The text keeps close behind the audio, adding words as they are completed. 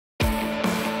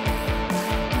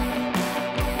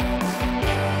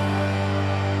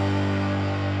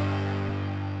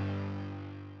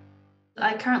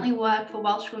currently work for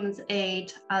Welsh Womens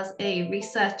Aid as a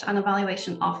research and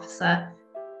evaluation officer.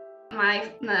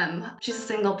 My mum, she's a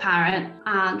single parent,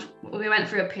 and we went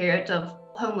through a period of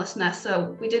homelessness,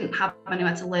 so we didn't have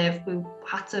anywhere to live. We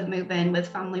had to move in with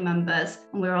family members,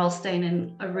 and we were all staying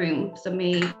in a room, so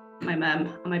me, my mum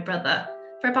and my brother,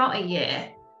 for about a year.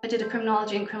 I did a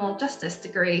criminology and criminal justice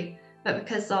degree, but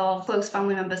because of close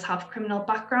family members have criminal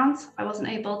backgrounds, I wasn't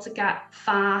able to get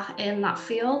far in that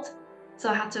field. So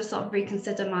I had to sort of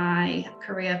reconsider my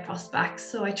career prospects.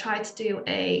 So I tried to do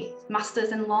a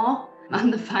master's in law,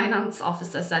 and the finance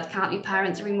officer said, can't your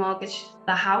parents remortgage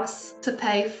the house to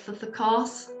pay for the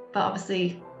course? But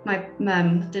obviously my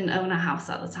mum didn't own a house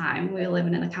at the time. We were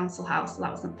living in a council house, so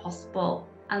that wasn't possible.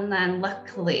 And then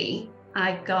luckily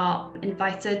I got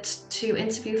invited to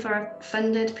interview for a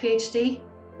funded PhD.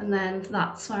 And then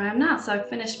that's where I am now. So I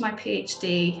finished my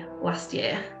PhD last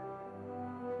year.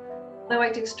 Though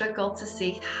I do struggle to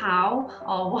see how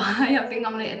or why I've been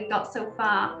nominated and got so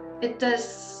far, it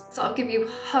does sort of give you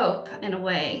hope in a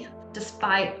way,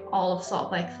 despite all of sort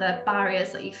of like the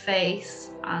barriers that you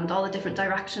face and all the different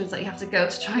directions that you have to go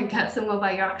to try and get somewhere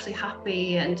where you're actually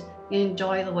happy and you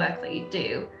enjoy the work that you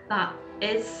do. That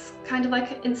is kind of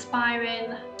like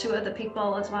inspiring to other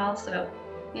people as well. So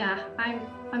yeah,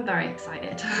 I'm very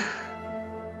excited.